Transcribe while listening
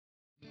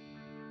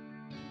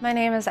My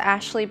name is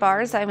Ashleigh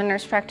Bars. I'm a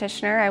nurse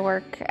practitioner. I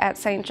work at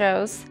St.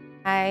 Joe's.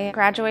 I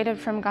graduated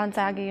from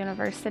Gonzaga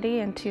University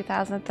in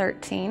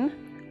 2013.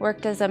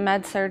 Worked as a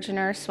med-surg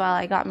nurse while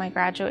I got my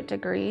graduate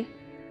degree.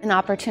 An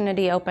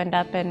opportunity opened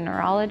up in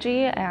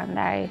neurology and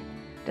I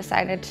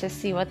decided to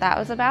see what that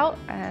was about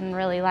and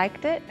really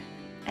liked it.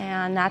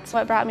 And that's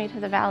what brought me to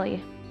the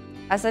Valley.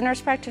 As a nurse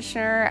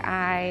practitioner,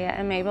 I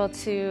am able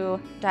to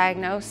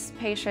diagnose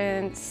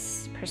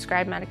patients,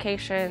 prescribe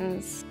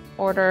medications,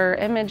 order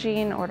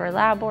imaging, order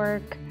lab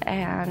work,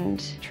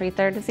 and treat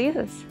their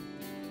diseases.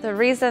 The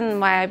reason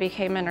why I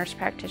became a nurse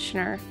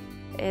practitioner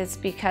is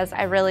because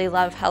I really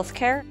love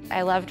healthcare.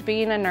 I loved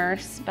being a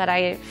nurse, but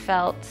I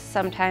felt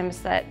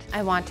sometimes that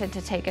I wanted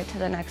to take it to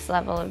the next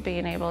level of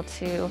being able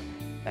to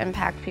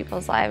impact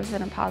people's lives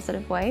in a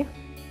positive way.